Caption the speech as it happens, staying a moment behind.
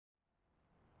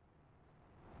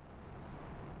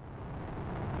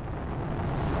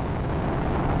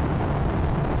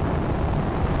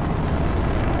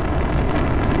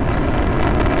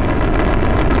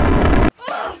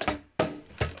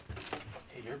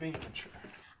being immature.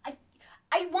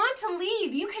 I want to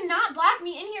leave. You cannot block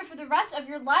me in here for the rest of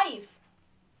your life.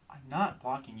 I'm not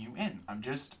blocking you in. I'm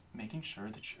just making sure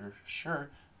that you're sure.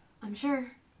 I'm sure.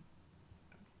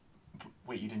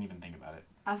 Wait, you didn't even think about it.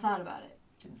 I've thought about it.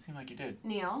 Didn't seem like you did.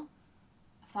 Neil,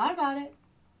 I've thought about it.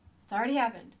 It's already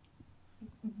happened.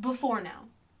 Before now.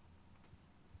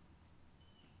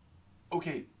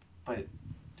 Okay, but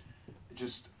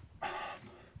just...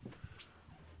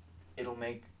 it'll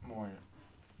make more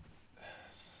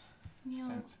Neil.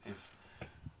 sense if...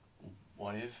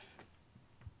 What if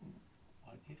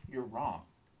you're wrong?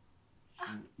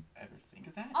 Do you ever think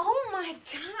of that? Oh my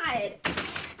God!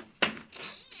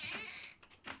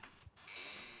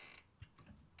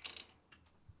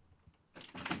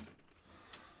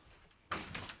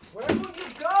 Where will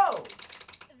you go?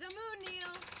 The moon,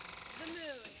 Neil. The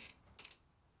moon.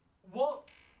 Well,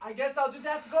 I guess I'll just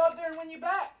have to go up there and win you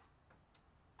back.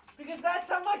 Because that's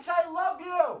how much I love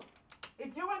you.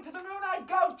 If you went to the moon, I'd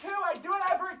go too. I'd do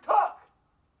whatever it took.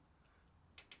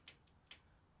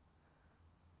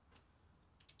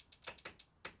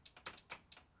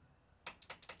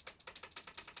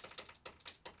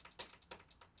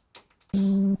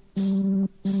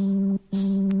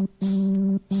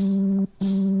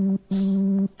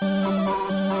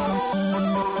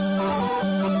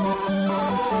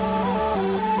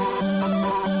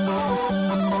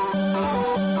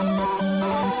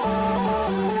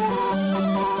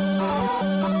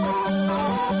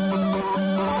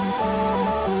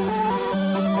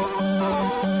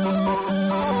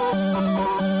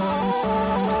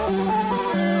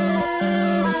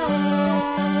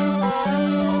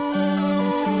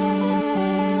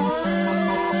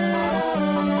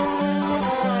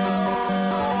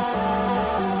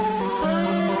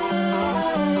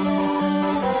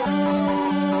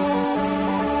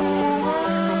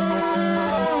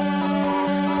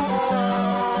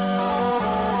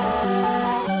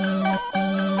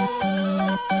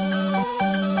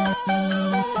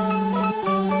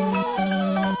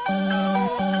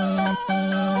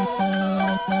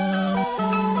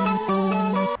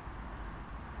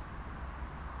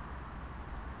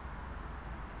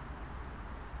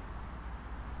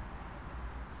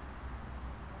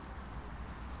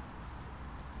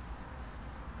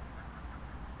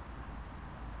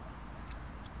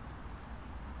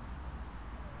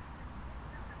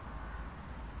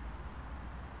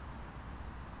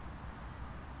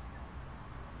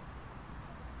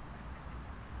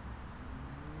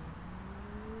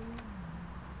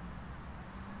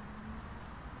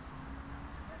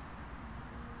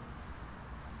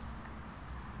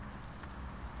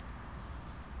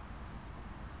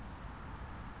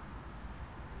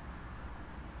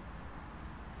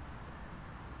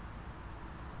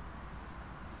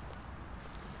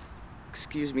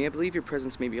 Excuse me, I believe your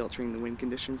presence may be altering the wind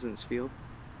conditions in this field.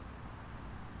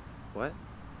 What?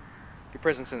 Your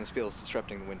presence in this field is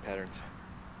disrupting the wind patterns.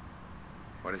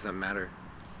 Why does that matter?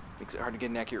 Makes it hard to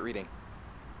get an accurate reading.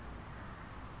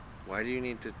 Why do you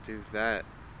need to do that?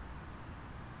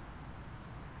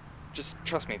 Just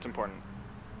trust me, it's important.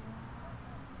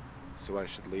 So I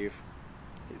should leave?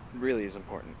 It really is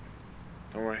important.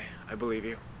 Don't worry, I believe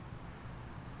you.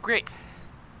 Great.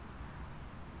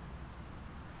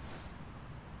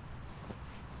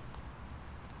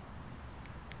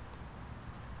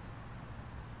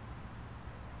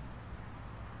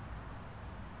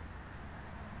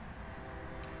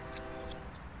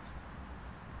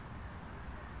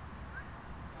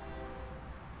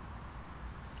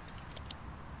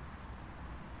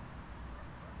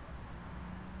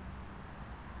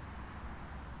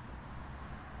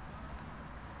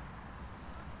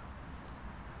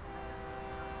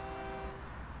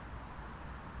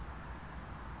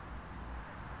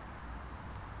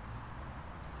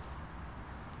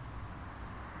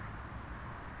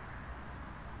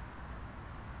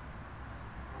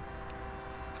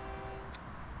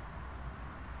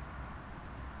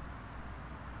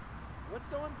 What's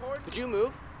so important? Would you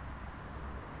move?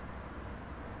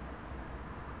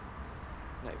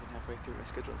 Not even halfway through my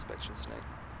scheduled inspections tonight.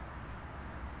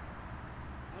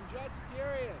 I'm just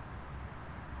curious.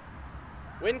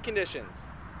 Wind conditions.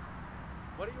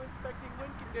 What are you inspecting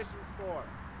wind conditions for?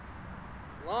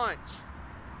 Launch.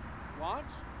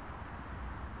 Launch?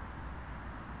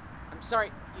 I'm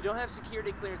sorry, you don't have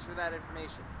security clearance for that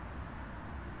information.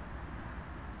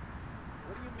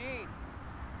 What do you mean?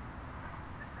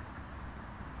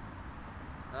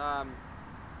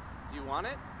 Do you want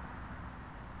it?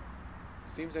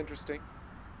 Seems interesting.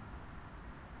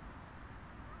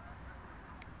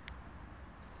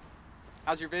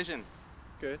 How's your vision?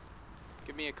 Good.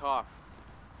 Give me a cough.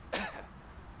 Let's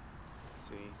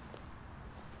see.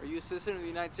 Are you a citizen of the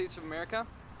United States of America?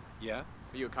 Yeah?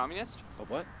 Are you a communist? A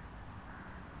what?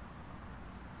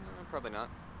 No, probably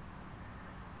not.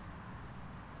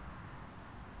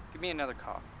 Give me another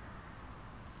cough.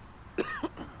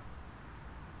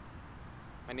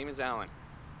 My name is Alan.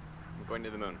 I'm going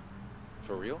to the moon.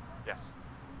 For real? Yes.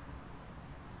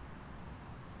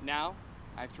 Now,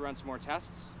 I have to run some more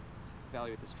tests,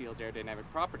 evaluate this field's aerodynamic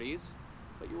properties,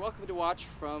 but you're welcome to watch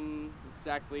from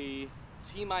exactly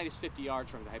T-minus 50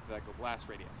 yards from the hypothetical blast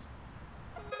radius.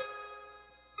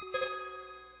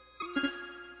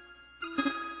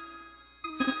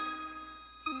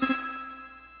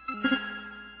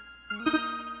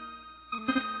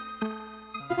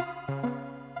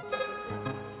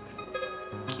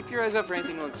 Keep your eyes up for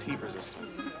anything that looks heat resistant.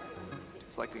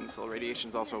 Deflecting solar radiation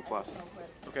is also a plus.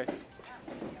 Okay.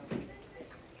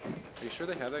 Are you sure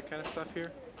they have that kind of stuff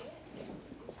here?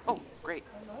 Oh, great.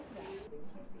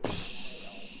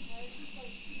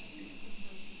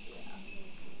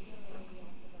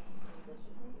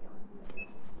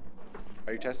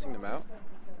 Are you testing them out?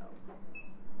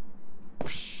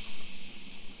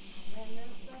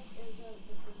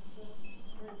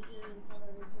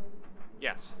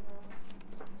 Yes.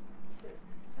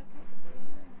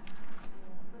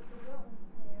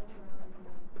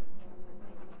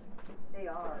 They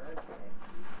are.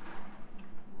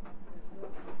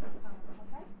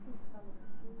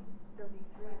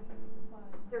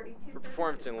 For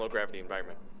performance in a low-gravity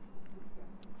environment.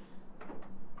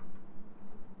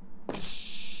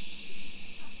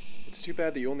 It's too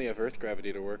bad that you only have Earth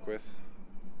gravity to work with.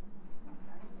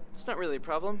 It's not really a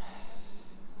problem,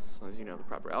 as long as you know the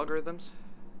proper algorithms.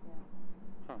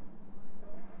 Huh.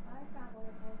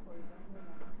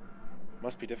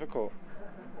 Must be difficult.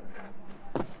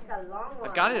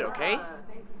 I've got it, okay?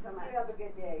 Thank you so much. You have a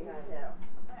good day, you too.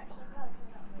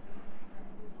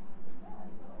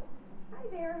 Hi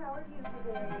there, how are you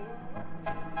today?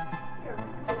 Here,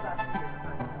 hold up here.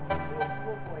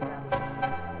 We'll pour you out.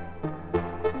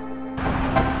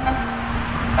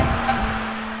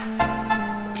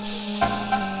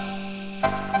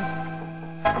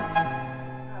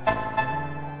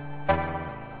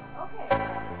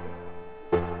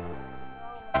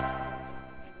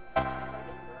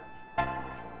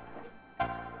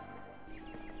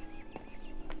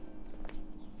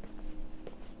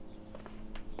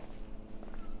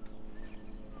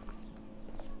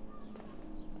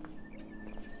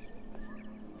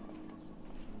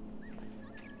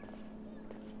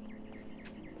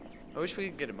 I wish we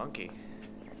could get a monkey.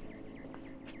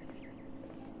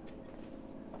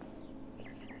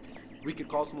 We could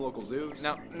call some local zoos.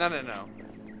 No.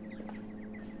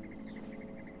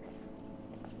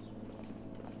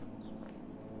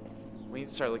 We need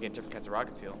to start looking at different kinds of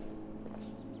rocket fuel.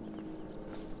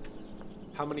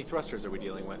 How many thrusters are we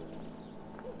dealing with?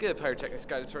 Get a pyrotechnics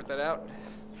guy to sort that out.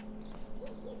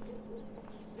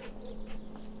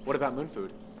 What about moon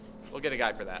food? We'll get a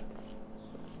guy for that.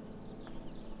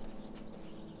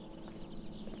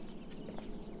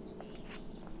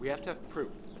 We have to have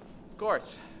proof. Of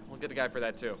course. We'll get a guy for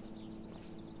that too.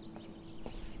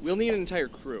 We'll need an entire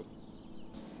crew.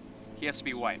 He has to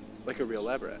be white. Like a real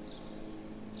lab rat.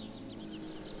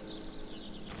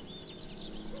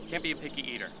 Can't be a picky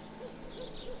eater.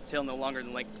 Tail no longer than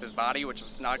the length of the body, which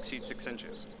must not exceed 6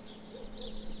 inches.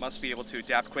 Must be able to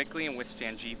adapt quickly and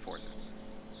withstand G-forces.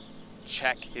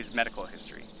 Check his medical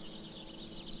history.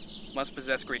 Must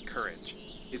possess great courage.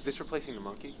 Is this replacing the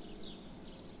monkey?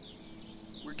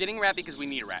 We're getting a rat because we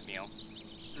need a rat, Neil.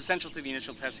 It's essential to the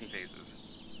initial testing phases.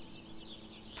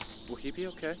 Will he be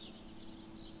okay?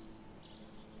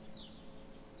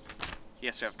 He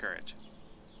has to have courage.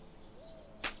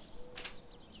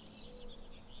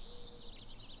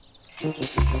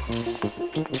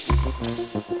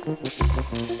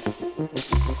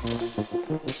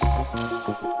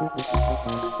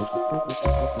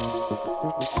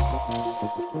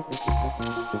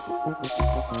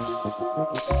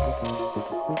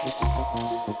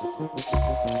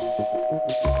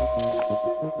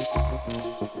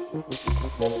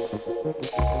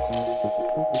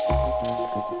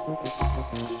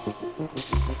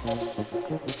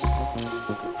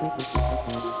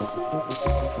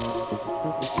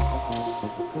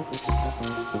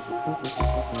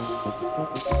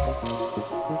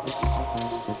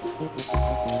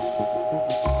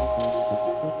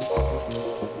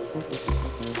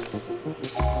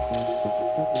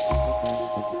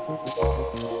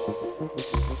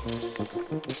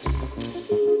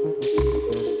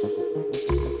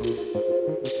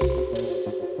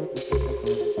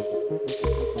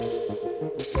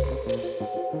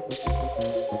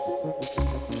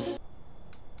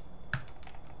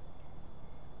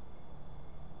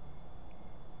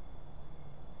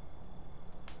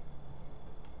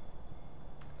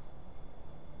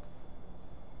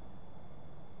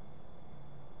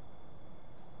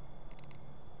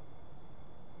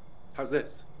 How's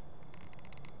this?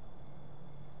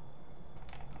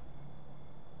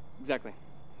 Exactly.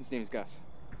 His name's Gus.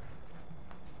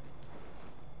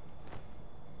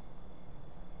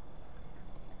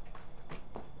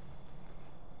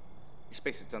 Your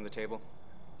spacesuit's on the table.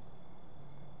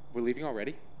 We're leaving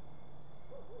already?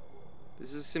 This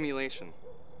is a simulation.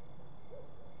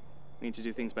 We need to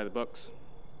do things by the books.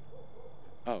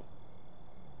 Oh.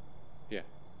 Yeah.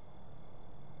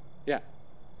 Yeah.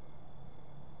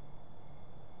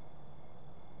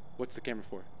 What's the camera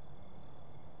for?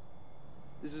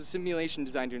 This is a simulation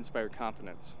designed to inspire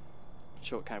confidence.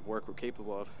 Show what kind of work we're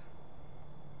capable of.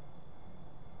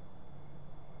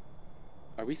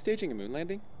 Are we staging a moon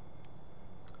landing?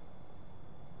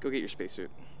 Go get your spacesuit.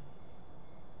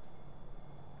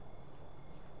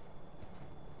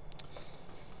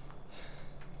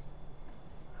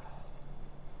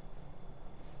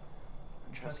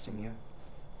 I'm trusting you.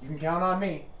 You can count on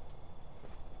me.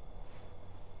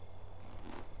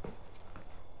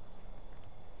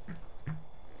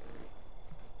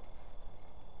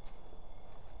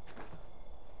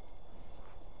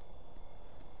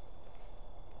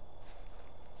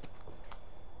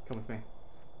 Come with me.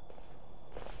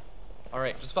 All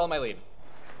right, just follow my lead.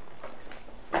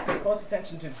 Pay close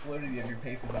attention to the fluidity of your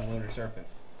paces on lunar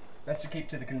surface. Best to keep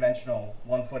to the conventional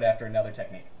 1 foot after another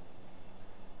technique.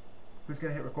 Who's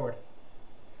gonna hit record?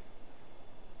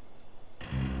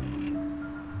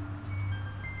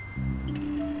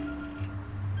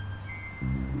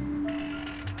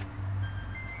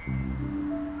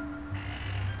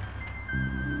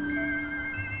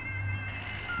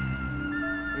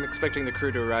 I'm expecting the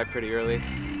crew to arrive pretty early.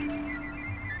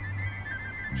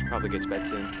 Should probably get to bed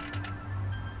soon.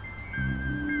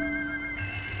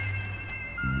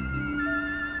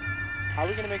 How are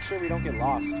we gonna make sure we don't get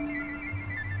lost?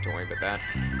 Don't worry about that.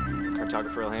 The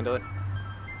cartographer will handle it.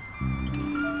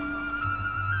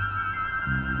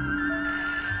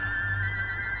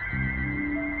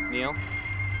 Neil?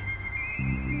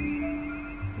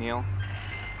 Neil?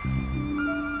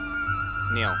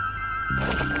 Neil?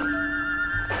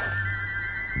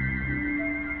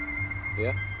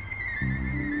 Yeah?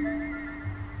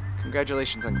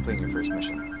 Congratulations on completing your first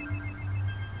mission.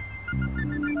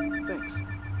 Thanks.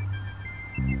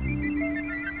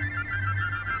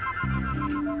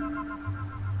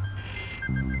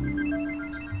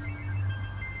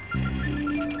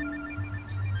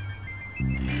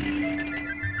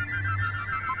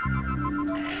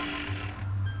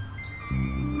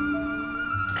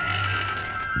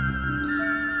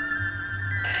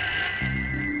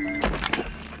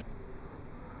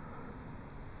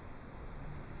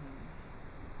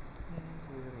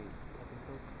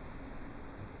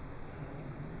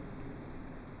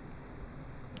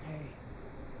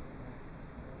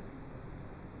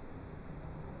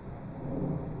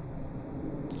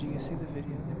 See the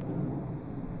video they put on?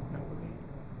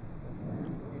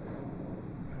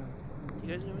 Do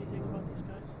you guys know anything about these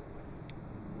guys?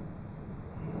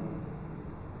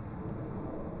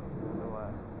 So,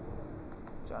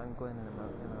 John, Glenn, and Emma,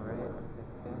 right?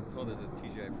 Yeah. So there's a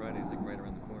TGI Fridays like right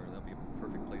around the corner. That'll be a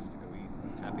perfect place to go eat.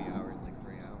 It's happy hour in like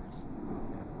 3 hours.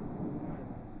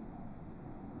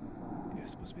 Yeah,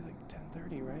 it's supposed to be like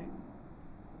 10:30, right?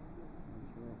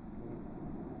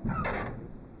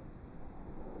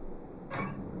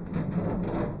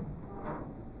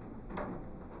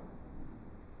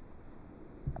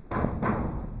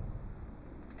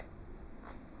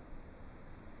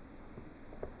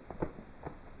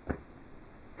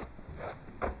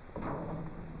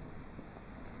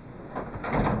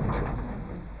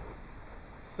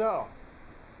 So,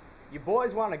 you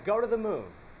boys want to go to the moon?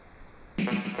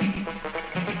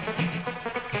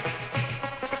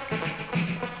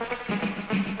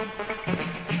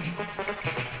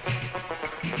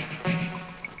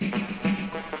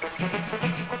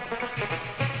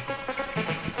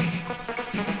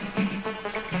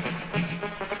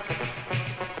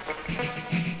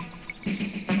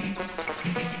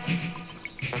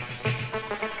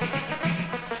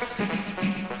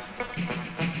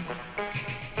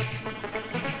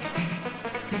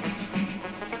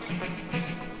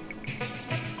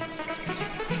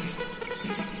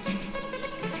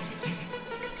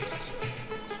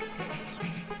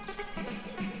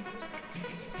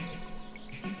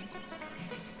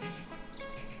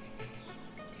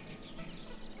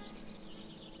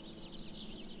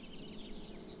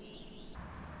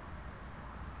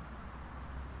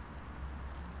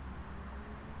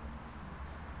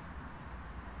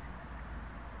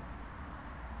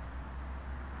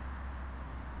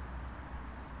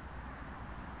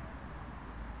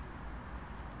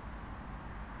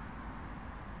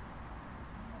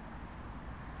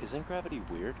 Isn't gravity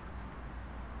weird?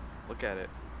 Look at it.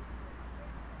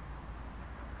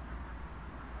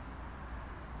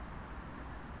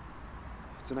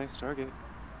 It's a nice target.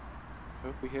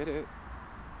 Hope we hit it.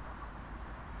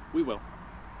 We will.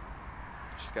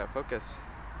 Just gotta focus.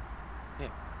 Yeah.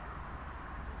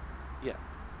 Yeah.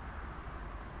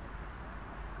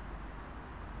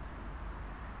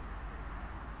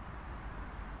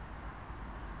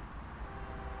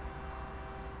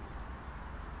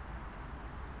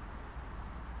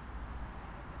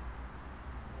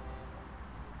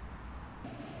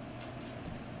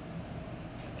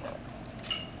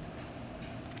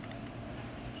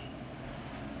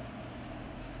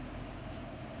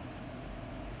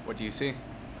 What do you see?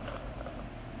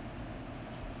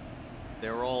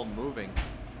 They're all moving.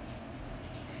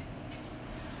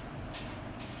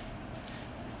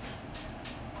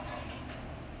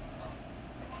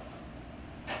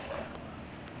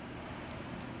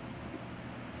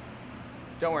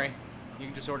 Don't worry. You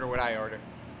can just order what I order.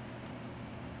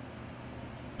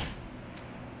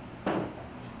 Hey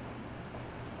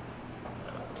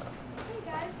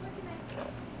guys, what can I...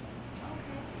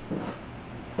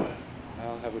 Okay.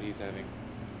 I'll have what he's having.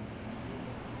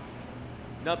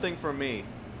 Nothing for me.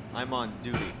 I'm on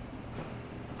duty.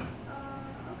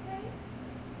 Okay.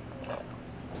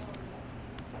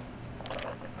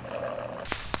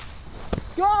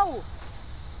 Go!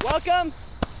 Welcome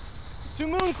to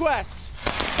Moon Quest!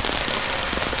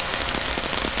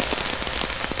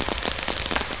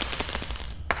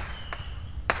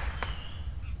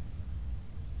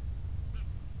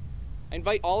 I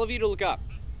invite all of you to look up.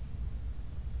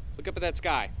 Look up at that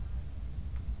sky.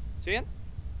 See it?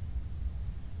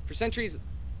 For centuries,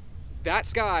 that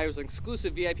sky was an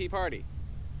exclusive VIP party.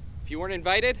 If you weren't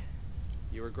invited,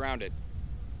 you were grounded.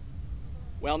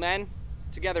 Well, men,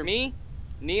 together me,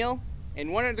 Neil,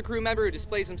 and one other crew member who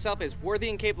displays himself as worthy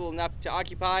and capable enough to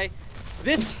occupy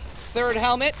this third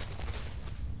helmet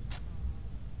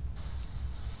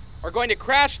are going to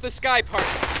crash the sky party.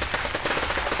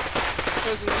 I've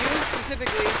chosen you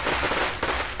specifically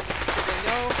because I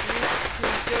know you can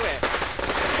do it.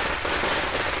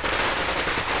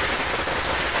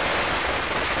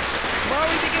 Tomorrow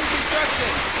we begin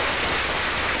construction.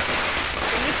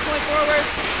 From this point forward,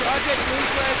 Project Moon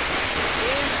Quest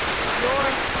is your...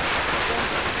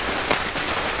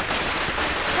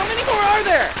 How many more are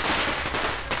there?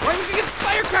 Why would you get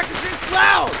firecrackers this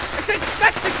loud? I said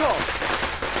spectacle!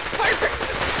 Firecrackers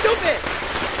are stupid!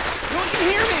 No one can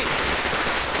hear me!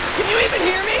 Can you even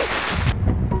hear me?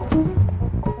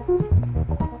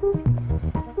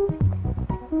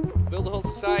 Build a whole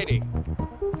society.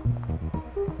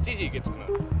 It's easy to get to the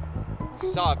moon. As you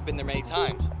saw, I've been there many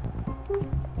times.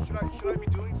 Should I be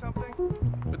doing something?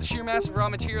 But the sheer mass of raw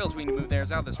materials we need to move there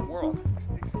is out of this world.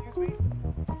 Excuse me?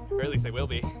 Or at least they will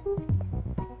be.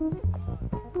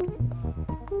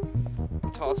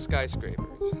 Tall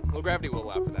skyscrapers. Low gravity will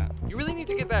allow for that. You really need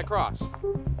to get that across.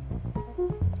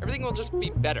 Everything will just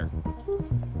be better.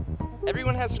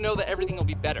 Everyone has to know that everything will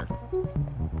be better.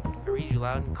 I read you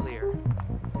loud and clear.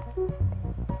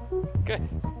 Good.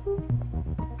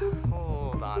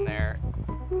 Hold on there.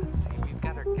 Let's see, we've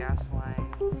got our gas line.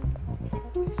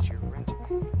 Placed your wrench.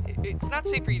 It's not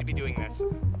safe for you to be doing this.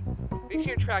 Based on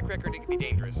your track record, it could be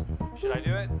dangerous. Should I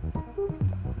do it?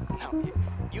 No,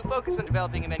 you focus on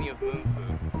developing a menu of moon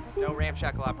food. It's no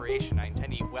ramshackle operation. I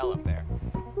intend to eat well up there.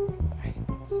 Right,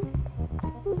 let's see.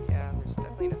 Yeah, there's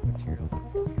definitely enough material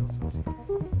for fuel cells here.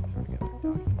 Throw together a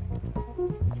document.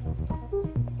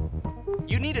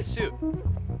 You need a suit.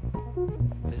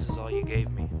 This is all you gave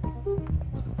me.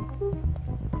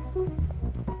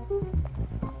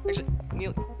 Actually,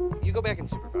 Neil, you go back and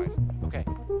supervise. Okay.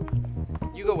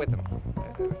 You go with him.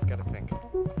 I've got to think.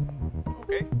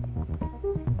 Okay.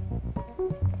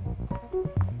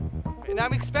 And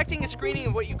I'm expecting a screening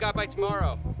of what you got by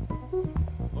tomorrow.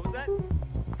 What was that?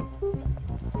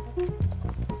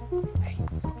 Hey.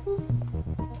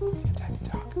 You have time to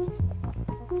talk.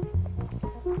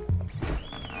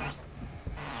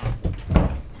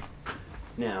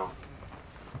 Now,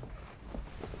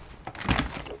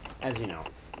 as you know,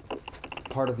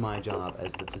 part of my job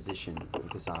as the physician with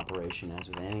this operation, as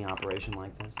with any operation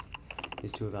like this,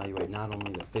 is to evaluate not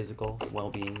only the physical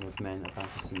well-being of men about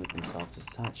to submit themselves to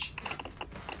such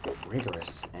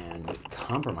rigorous and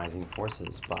compromising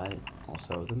forces, but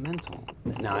also the mental.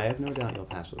 Now, I have no doubt you'll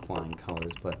pass with flying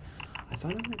colors, but I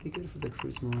thought it might be good for the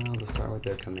crew's morale to start with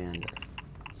their commander.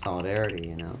 Solidarity,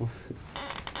 you know?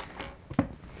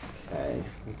 Okay,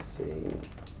 let's see.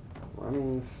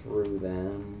 Running through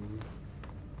them.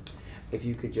 If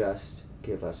you could just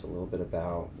give us a little bit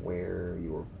about where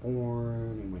you were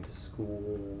born and went to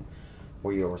school,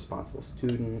 Were you a responsible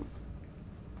student?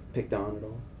 Picked on at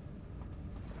all?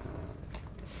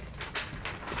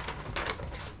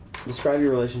 Describe your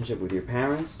relationship with your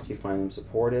parents. Do you find them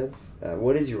supportive?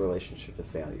 What is your relationship to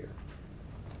failure?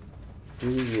 Do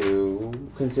you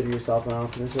consider yourself an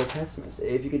optimist or a pessimist?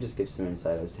 If you could just give some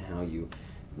insight as to how you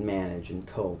manage and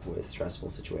cope with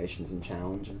stressful situations and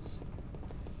challenges.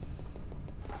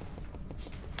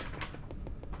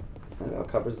 That about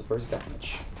covers the first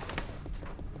batch.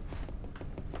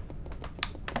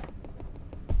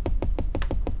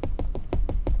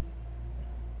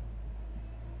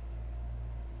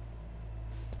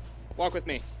 Walk with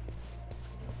me.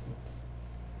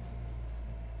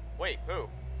 Wait, who?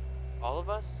 All of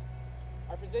us?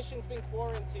 Our physician's been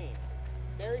quarantined.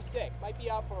 Very sick. Might be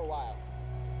out for a while.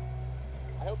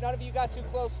 I hope none of you got too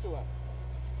close to him.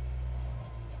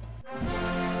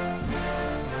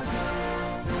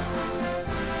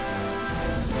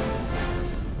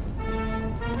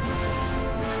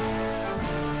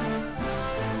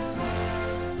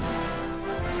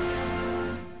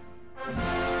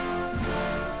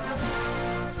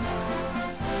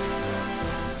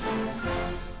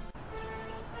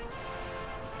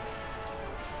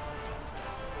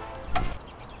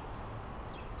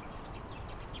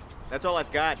 That's all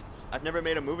I've got. I've never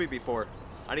made a movie before.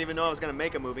 I didn't even know I was gonna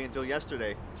make a movie until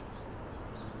yesterday.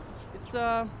 It's,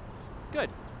 good.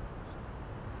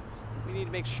 We need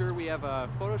to make sure we have a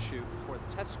photo shoot before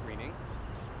the test screening.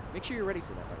 Make sure you're ready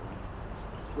for that,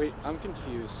 Ryne. Wait, I'm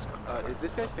confused. Is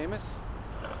this guy famous?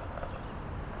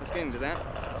 Let's get into that.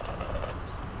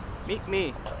 Meet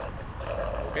me.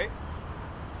 Okay.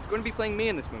 He's going to be playing me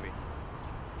in this movie.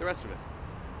 The rest of it.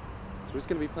 Who's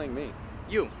gonna be playing me?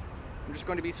 You. I'm just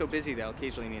going to be so busy that I'll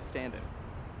occasionally need a stand-in.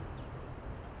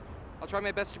 I'll try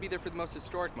my best to be there for the most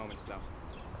historic moments, though.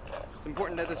 It's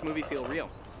important that this movie feel real.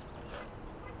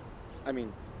 I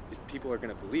mean, people are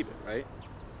gonna believe it, right?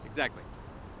 Exactly.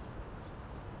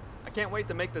 I can't wait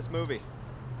to make this movie.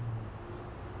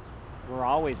 We're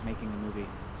always making a movie.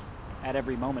 At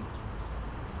every moment.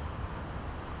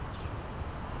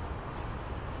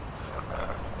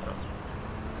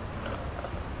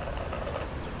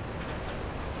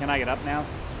 Can I get up now?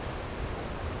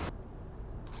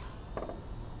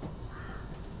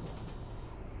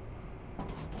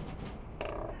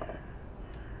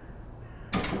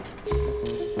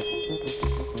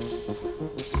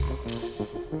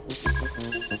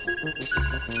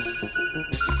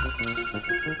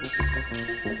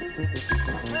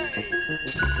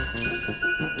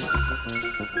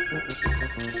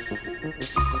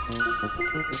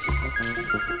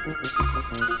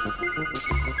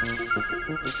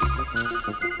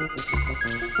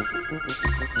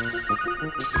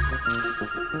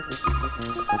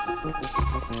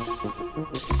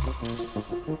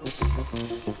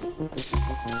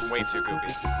 Way too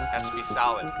goopy. Has to be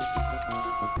solid.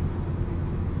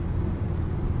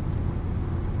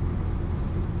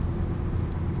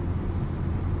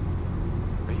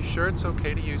 Are you sure it's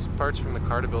okay to use parts from the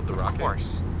car to build the rocket? Of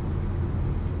course.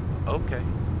 Okay.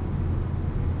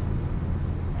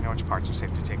 I know which parts are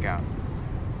safe to take out.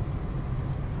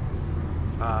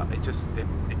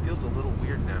 It feels a little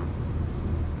weird now.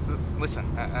 Listen,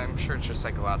 I'm sure it's just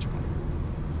psychological.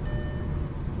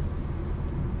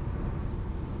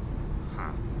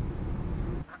 Huh.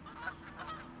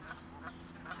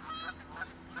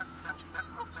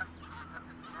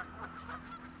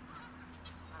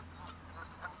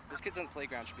 Those kids on the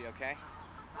playground should be okay.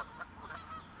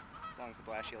 As long as the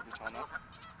blast shields are tall enough.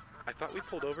 I thought we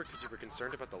pulled over because you were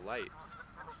concerned about the light.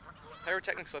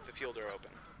 Pyrotechnics left the fuel door open.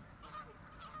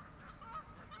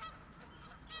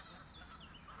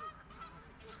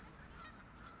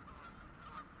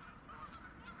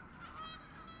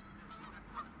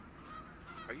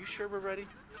 Are you sure we're ready?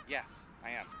 Yes,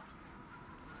 I am.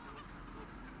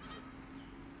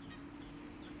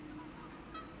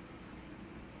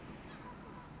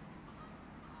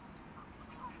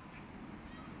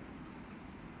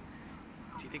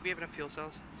 Do you think we have enough fuel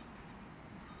cells?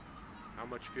 How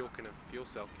much fuel can a fuel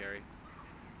cell carry?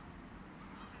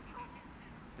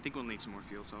 I think we'll need some more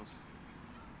fuel cells.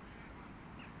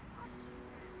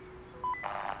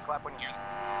 Clap when you hear them.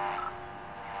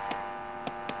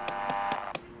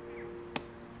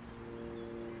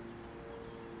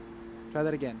 Try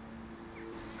that again.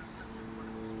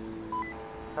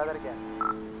 Try that again.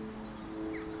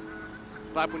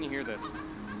 Clap when you hear this.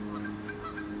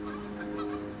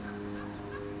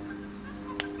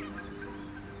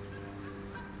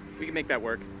 We can make that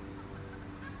work.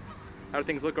 How do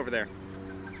things look over there?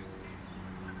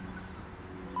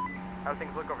 How do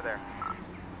things look over there?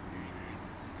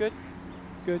 Good.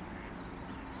 Good.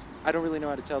 I don't really know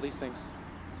how to tell these things.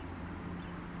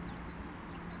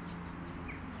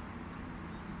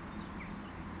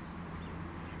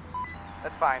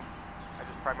 That's fine. I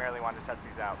just primarily wanted to test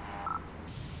these out.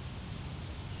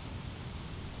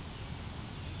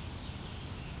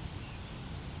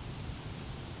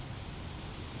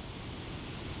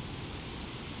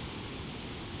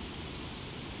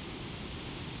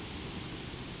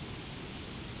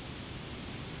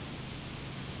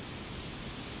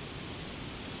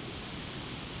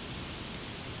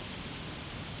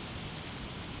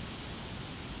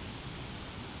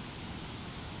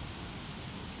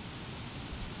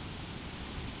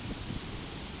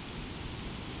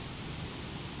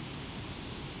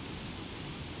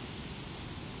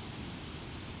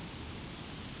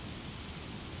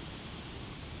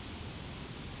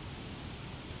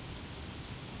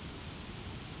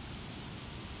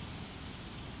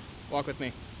 Walk with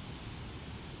me.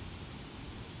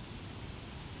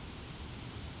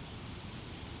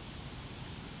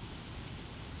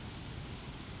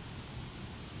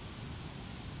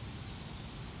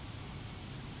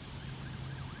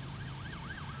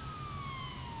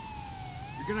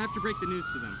 You're gonna have to break the news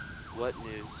to them. What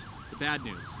news? The bad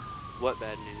news. What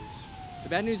bad news? The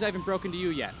bad news I haven't broken to you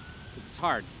yet, because it's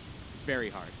hard. It's very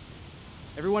hard.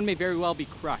 Everyone may very well be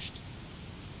crushed.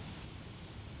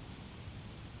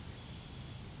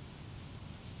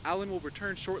 Alan will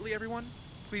return shortly, everyone.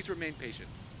 Please remain patient.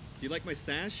 You like my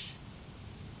sash?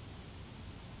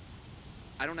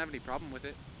 I don't have any problem with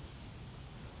it.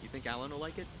 You think Alan will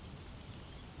like it?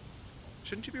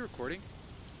 Shouldn't you be recording?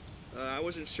 I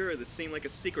wasn't sure. This seemed like a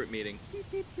secret meeting.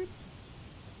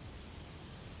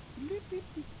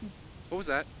 What was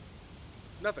that?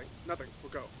 Nothing.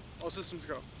 We'll go. All systems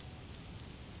go.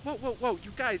 Whoa.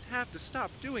 You guys have to stop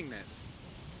doing this.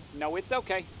 No, it's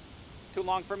okay. Too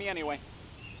long for me anyway.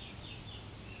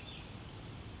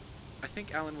 I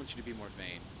think Alan wants you to be more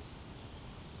vain.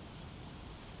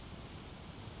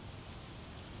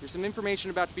 There's some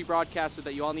information about to be broadcasted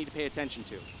that you all need to pay attention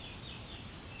to.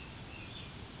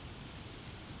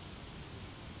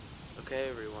 Okay,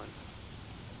 everyone.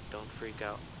 Don't freak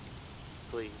out.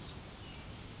 Please.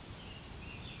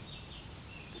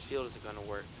 This field isn't going to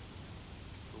work.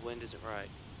 The wind isn't right.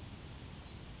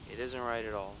 It isn't right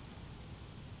at all.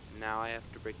 Now I have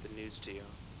to break the news to you.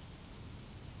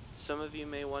 Some of you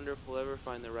may wonder if we'll ever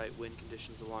find the right wind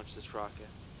conditions to launch this rocket.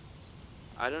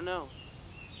 I don't know.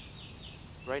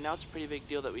 Right now it's a pretty big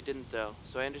deal that we didn't though,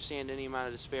 so I understand any amount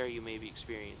of despair you may be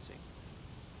experiencing.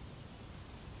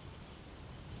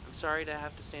 I'm sorry to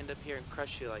have to stand up here and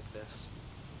crush you like this.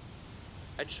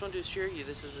 I just want to assure you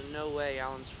this is in no way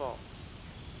Alan's fault.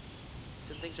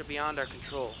 Some things are beyond our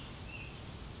control.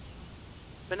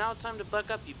 But now it's time to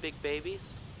buck up, you big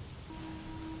babies.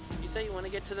 You say you want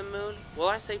to get to the moon? Well,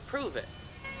 I say prove it.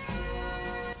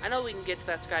 I know we can get to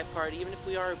that sky party even if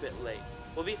we are a bit late.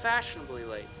 We'll be fashionably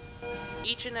late.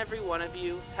 Each and every one of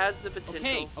you has the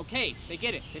potential... Okay, they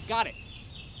get it. They've got it.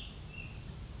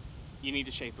 You need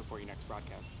to shave before your next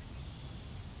broadcast.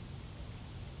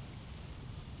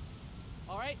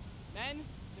 All right, men,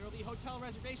 there will be hotel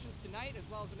reservations tonight as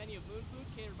well as a menu of moon food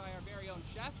catered by our very own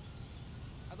chef.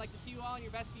 I'd like to see you all in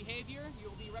your best behavior. You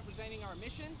will be representing our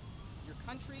mission, your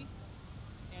country,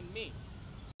 and me.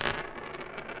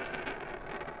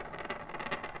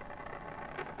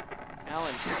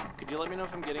 Alan, could you let me know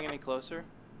if I'm getting any closer?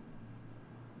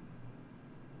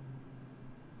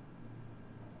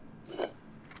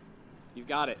 You've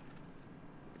got it.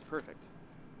 It's perfect.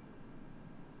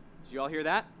 Did you all hear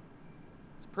that?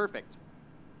 It's perfect.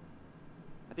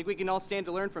 I think we can all stand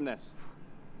to learn from this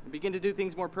and begin to do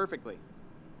things more perfectly.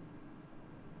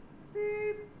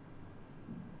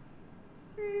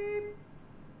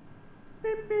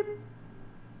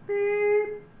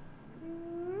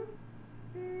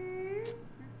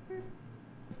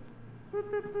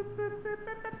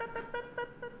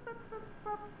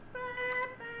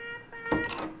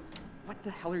 What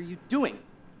the hell are you doing?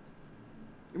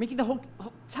 You're making the whole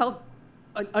hotel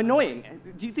annoying.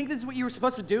 Do you think this is what you were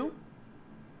supposed to do?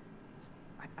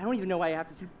 I don't even know why I have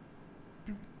to say.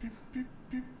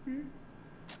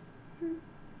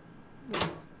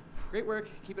 Great work.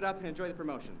 Keep it up and enjoy the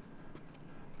promotion.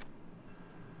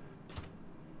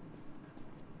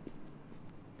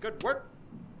 Good work.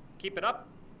 Keep it up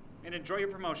and enjoy your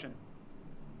promotion.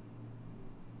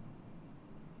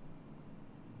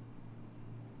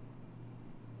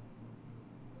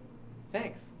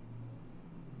 Thanks.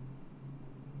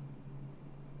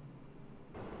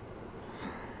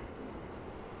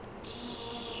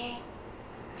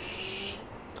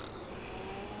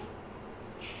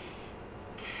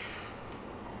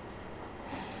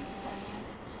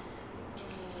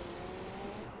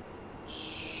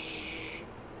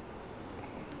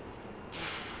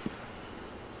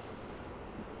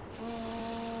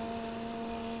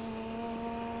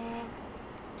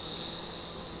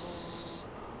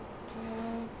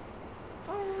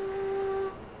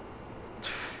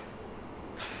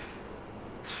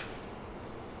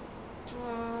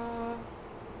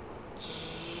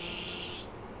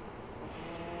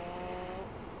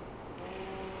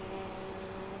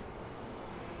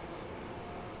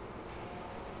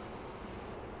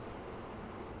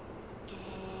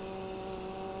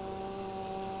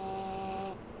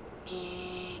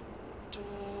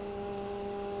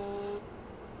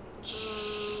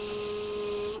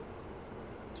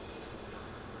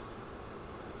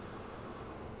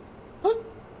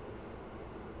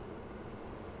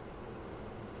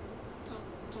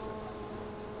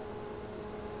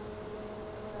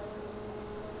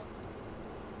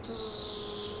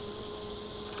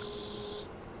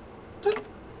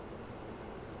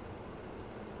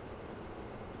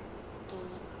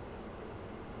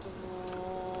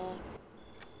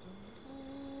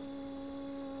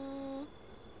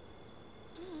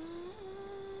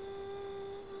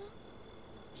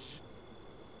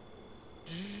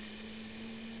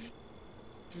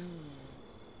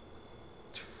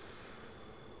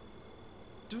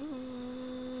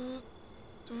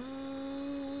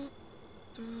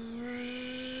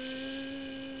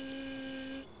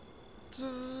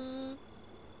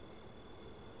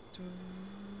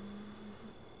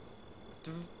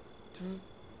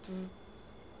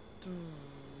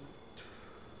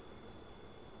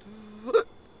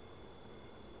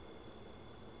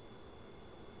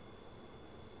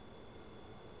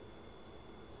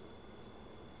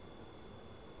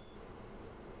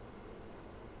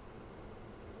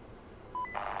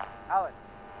 Alan.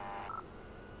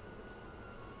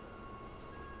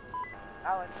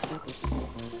 Alan.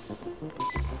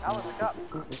 Alan, wake up.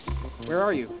 Where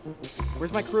are you?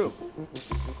 Where's my crew?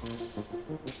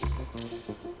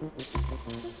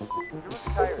 Your room's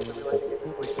tired, so we let you get to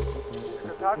sleep. Your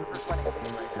cryptographer's running a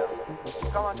meeting right now. So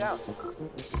come on down.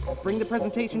 Bring the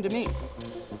presentation to me.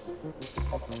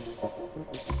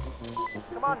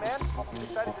 Come on, man. He's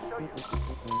excited to show you.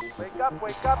 Wake up,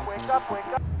 wake up, wake up, wake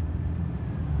up.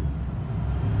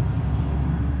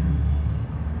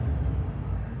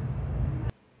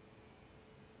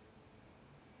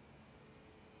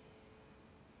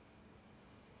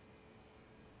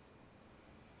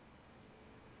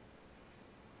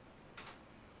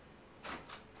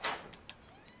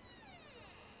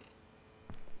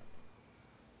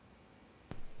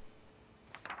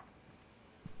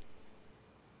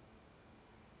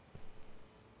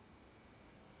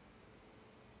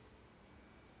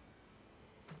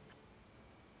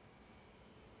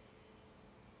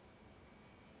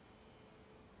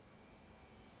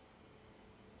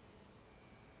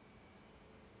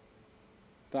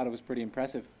 Thought it was pretty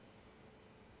impressive.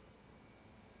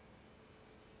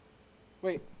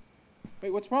 Wait,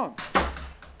 what's wrong?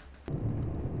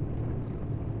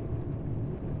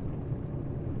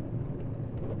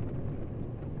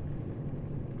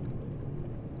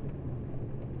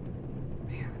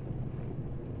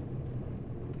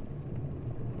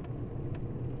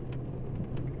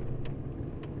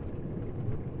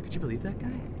 Could you believe that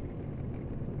guy?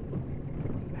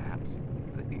 Maps.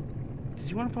 Does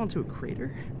he want to fall into a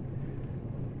crater?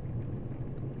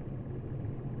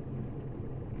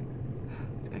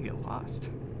 He's gonna get lost.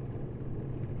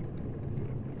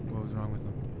 What was wrong with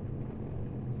him?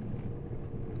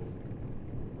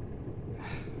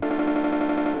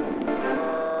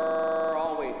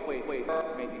 Always,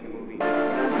 making a movie.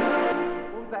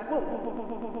 What was that?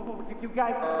 Whoa, you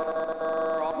guys.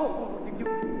 Whoa, you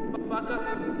fuck up.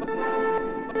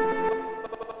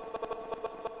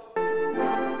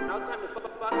 Now it's time to fuck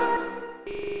up.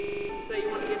 You say you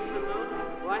want to get to the moon?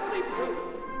 Well, I say proof.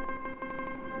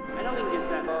 I know he can get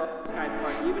that sky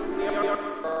part, even if we are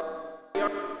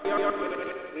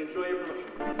enjoy it.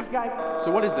 You guys. So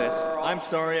what is this? I'm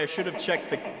sorry, I should have checked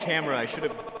the camera. I should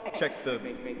have checked the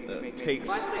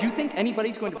tapes. Do you think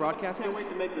anybody's going to broadcast this? Can't wait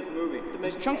to make this movie.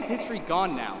 There's a chunk of history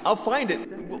gone now. I'll find it.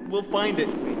 We'll find it.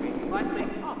 Well, I say,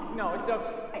 no, it's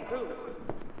okay. Prove it.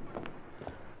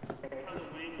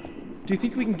 Do you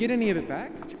think we can get any of it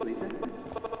back?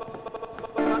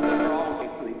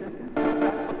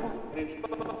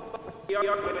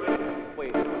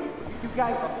 Wait, you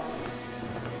guys.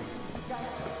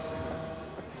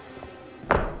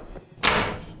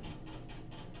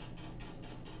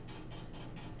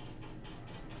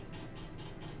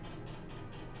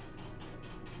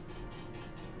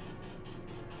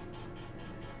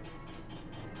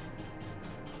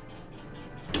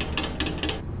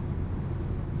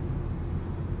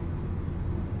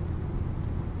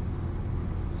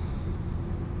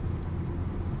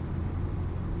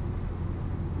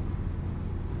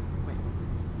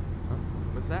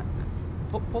 What's that?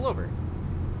 Pull over.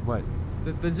 What?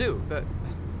 The zoo. I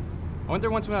went there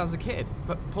once when I was a kid.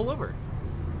 But pull over.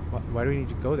 Why do we need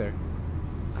to go there?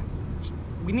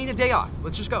 We need a day off.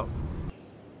 Let's just go.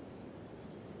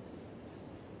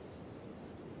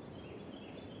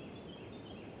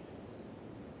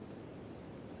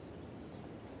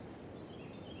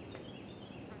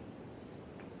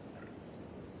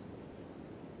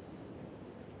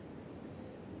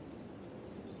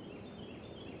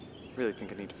 I really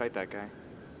think I need to fight that guy.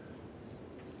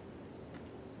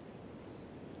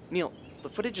 Neil, the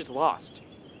footage is lost.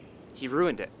 He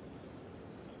ruined it.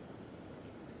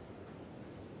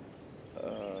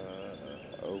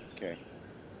 Okay.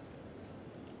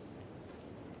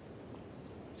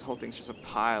 This whole thing's just a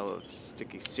pile of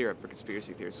sticky syrup for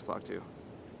conspiracy theorists to flock to.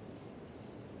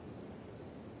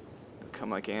 They'll come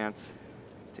like ants,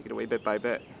 take it away bit by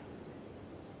bit.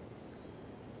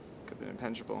 Could have been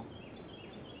impenetrable.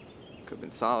 Could have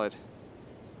been solid.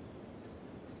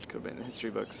 Could have been in the history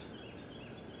books.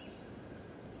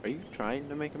 Are you trying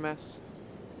to make a mess?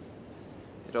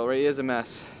 It already is a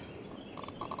mess.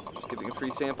 Just giving a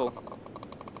free sample.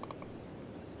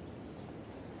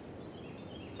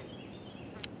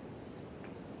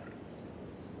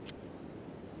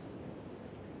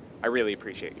 I really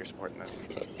appreciate your support in this.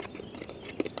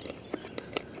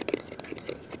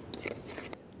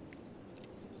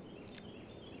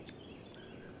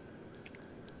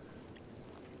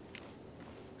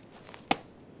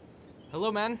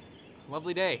 Hello, men.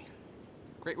 Lovely day.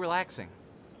 Great relaxing.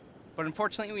 But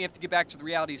unfortunately, we have to get back to the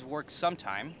realities of work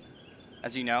sometime.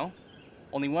 As you know,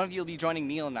 only one of you will be joining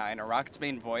Neil and I on a rocket's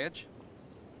maiden voyage.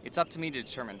 It's up to me to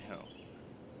determine who.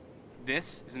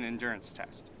 This is an endurance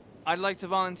test. I'd like to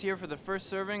volunteer for the first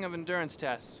serving of endurance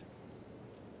test.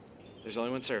 There's only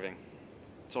one serving.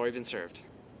 It's already been served.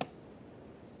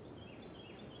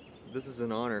 This is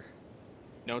an honor.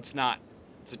 No, it's not.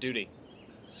 It's a duty.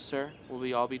 Sir, will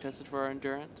we all be tested for our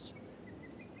endurance?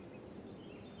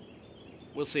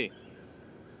 We'll see.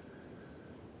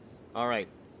 All right.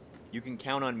 You can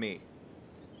count on me.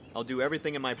 I'll do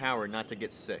everything in my power not to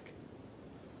get sick.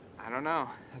 I don't know.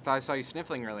 I thought I saw you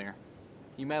sniffling earlier.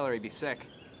 You may already be sick.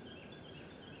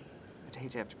 I'd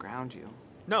hate to have to ground you.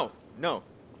 No.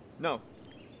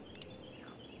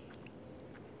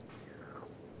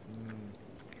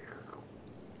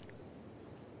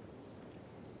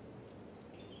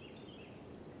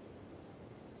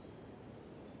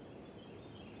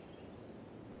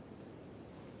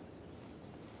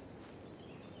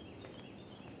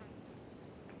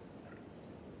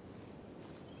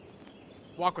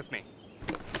 Walk with me.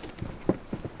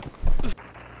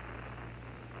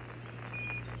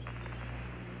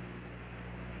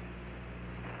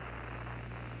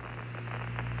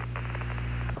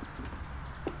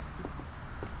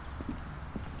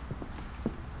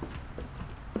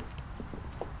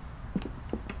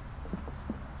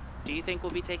 Do you think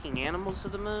we'll be taking animals to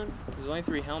the moon? There's only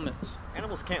 3 helmets.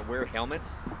 Animals can't wear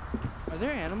helmets. Are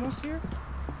there animals here?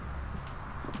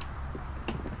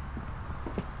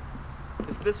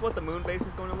 Is this what the moon base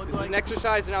is going to look This like? is an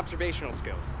exercise in observational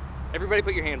skills. Everybody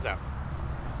put your hands out.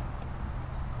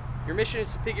 Your mission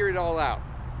is to figure it all out.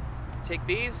 Take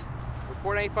these,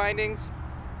 report any findings,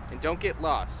 and don't get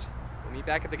lost. We'll meet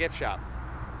back at the gift shop.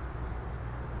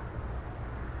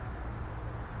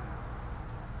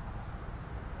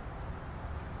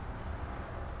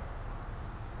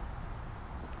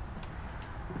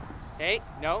 Hey,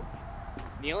 no.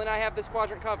 Neil and I have this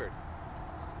quadrant covered.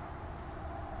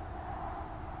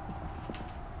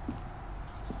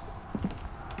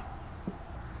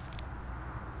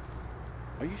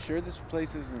 Are you sure this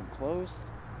place isn't closed?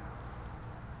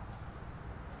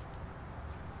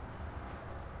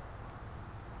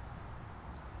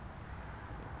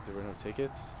 There were no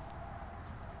tickets?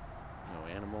 No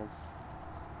animals?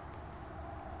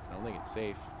 I don't think it's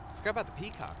safe. Forgot about the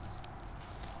peacocks.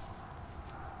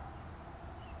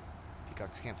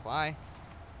 Peacocks can't fly.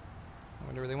 I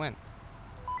wonder where they went.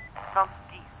 I found some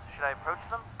geese. Should I approach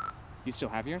them? You still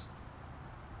have yours?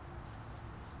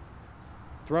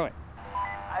 Throw it.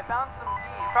 I found some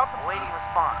geese. Found some ladies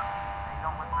respond. They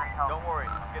don't look very healthy. Don't worry,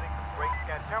 I'm getting some great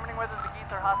sketches. Determining whether the geese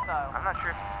are hostile. I'm not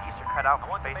sure if these geese are cut out for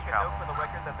space travel. I want to make a note for the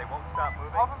record that they won't stop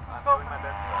moving. All systems go doing for my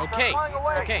me. best. Okay, Flying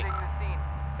away. okay. The scene.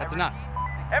 That's enough.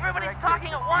 Everybody's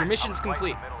talking at once. Your mission's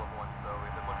complete.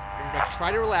 Everybody try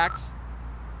to relax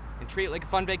and treat it like a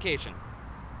fun vacation.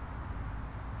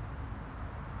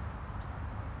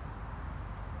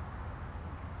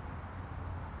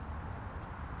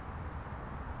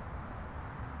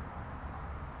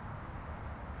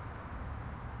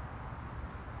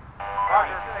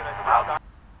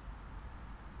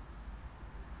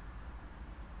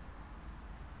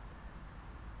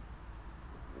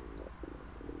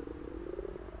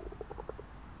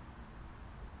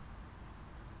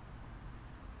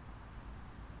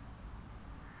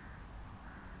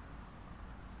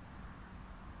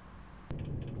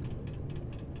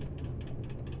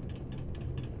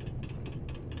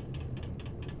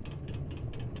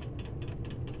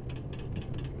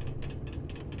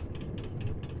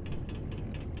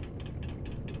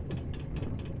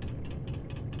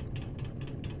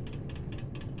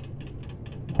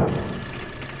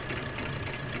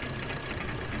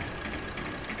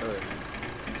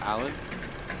 Alan?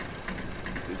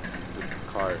 The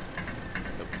car.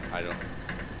 I don't.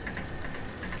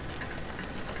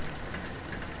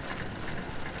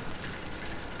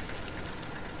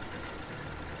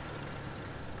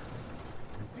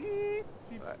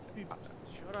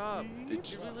 Shut up. Did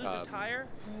you lose a tire?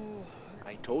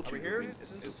 I told you. Are we here? Is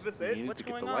this it? We needed to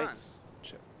get the lights.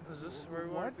 Is this where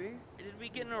we want to be? Did we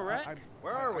get in a wreck?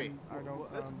 Where are we?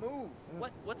 Let's move.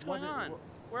 What's going on?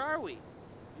 Where are we?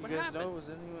 You guys know, was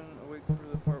anyone awake for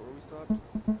the part where we stopped?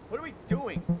 What are we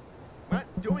doing? We're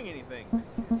not doing anything.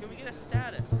 Can we get a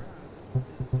status?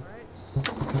 Right?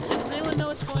 Does anyone know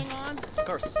what's going on? This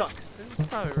car sucks. This is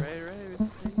probably right?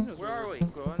 Where are we?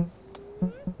 Going.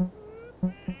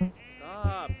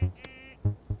 Stop.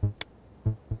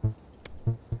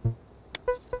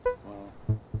 Well,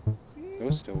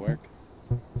 those still work.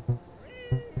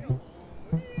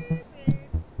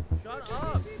 Shut up.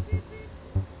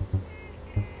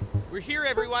 We're here,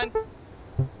 everyone.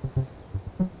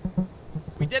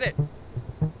 We did it.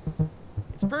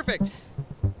 It's perfect.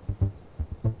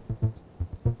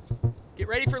 Get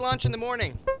ready for lunch in the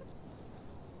morning.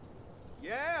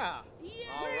 Yeah!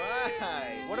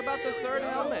 Alright! What about the third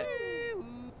helmet?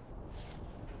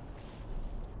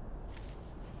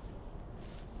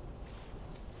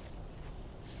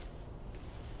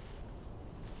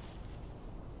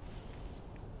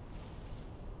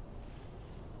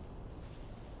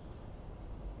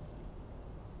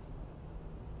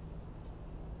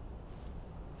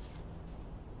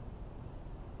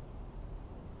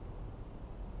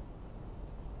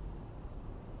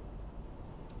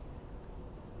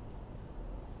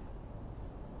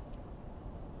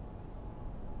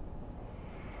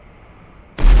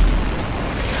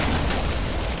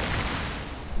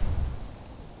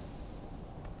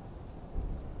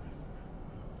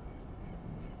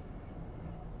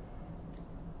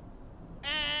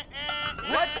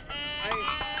 What?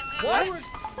 What?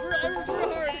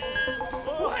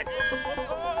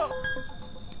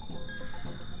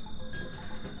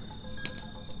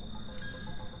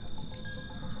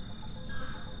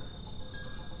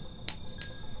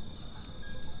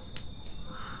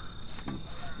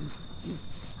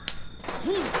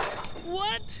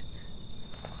 What?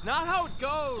 It's not how it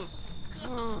goes.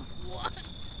 What?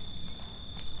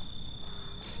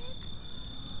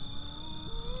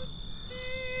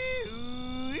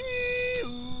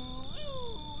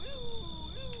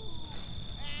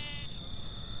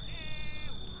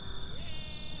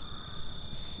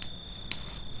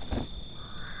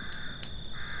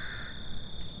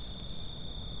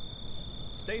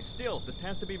 Stay still. This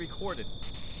has to be recorded.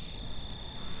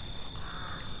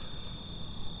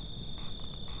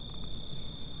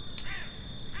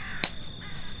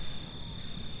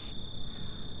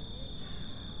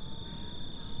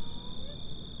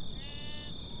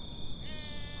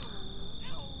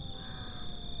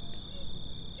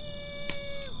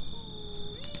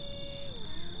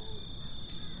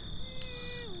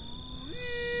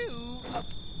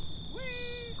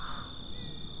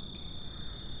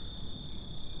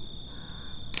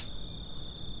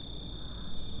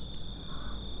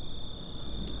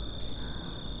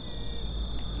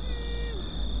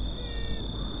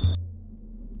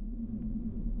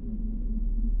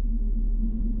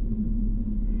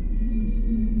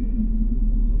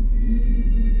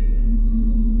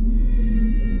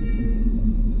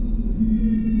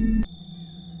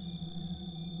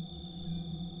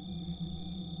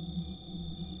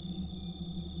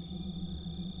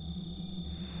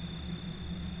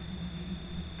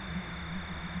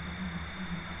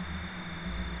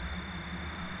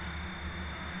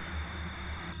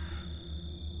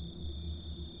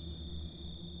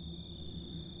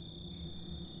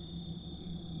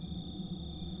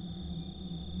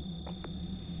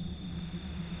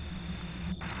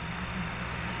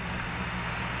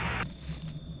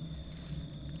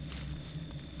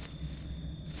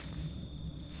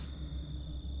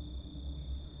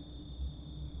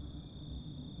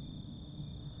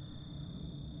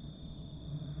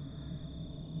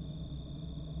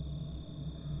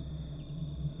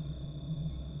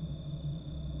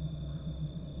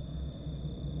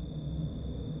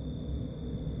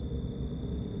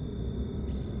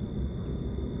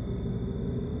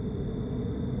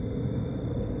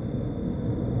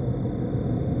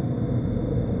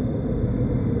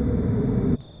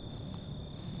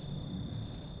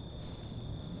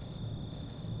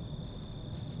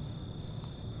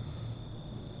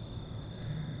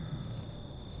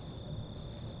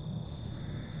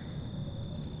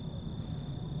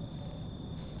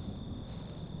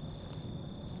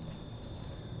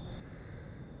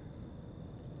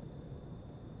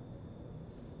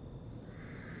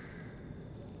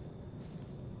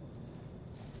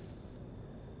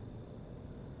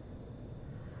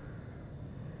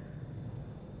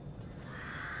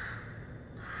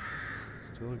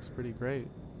 Still looks pretty great.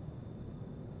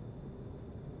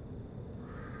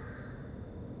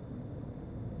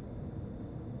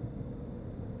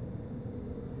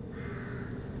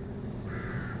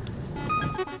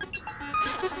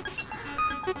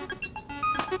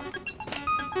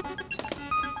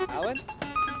 Alan?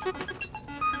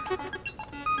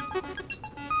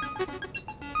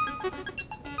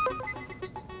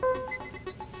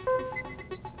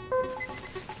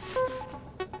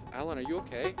 Alan, are you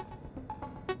okay?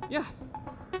 Yeah.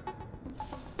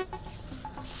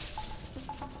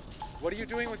 What are you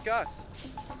doing with Gus?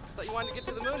 Thought you wanted to get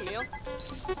to the moon, Neil.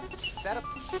 Is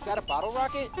that a bottle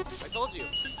rocket? I told you.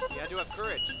 You had to have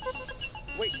courage.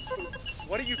 Wait,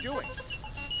 what are you doing?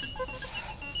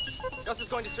 Go Gus is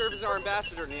going to serve as our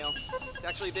ambassador, Neil. It's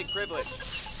actually a big privilege.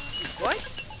 What?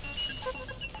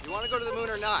 You want to go to the moon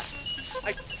or not?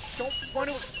 I don't want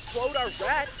to explode our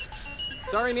rat.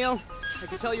 Sorry, Neil. I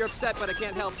can tell you're upset, but I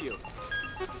can't help you.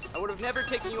 I would have never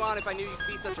taken you on if I knew you'd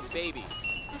be such a baby.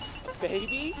 A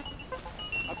baby?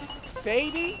 A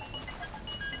baby?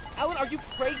 Alan, are you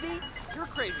crazy? You're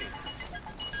crazy.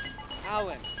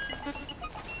 Alan.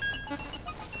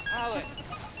 Alan.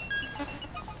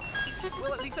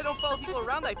 Well, at least I don't follow people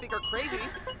around that I think are crazy.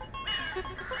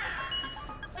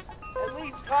 At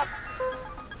least talk.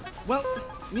 Well,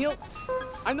 Neil,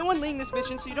 I'm the one leading this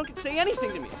mission, so you don't get to say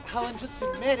anything to me. Alan, just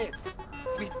admit it.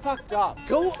 We fucked up.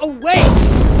 Go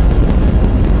away!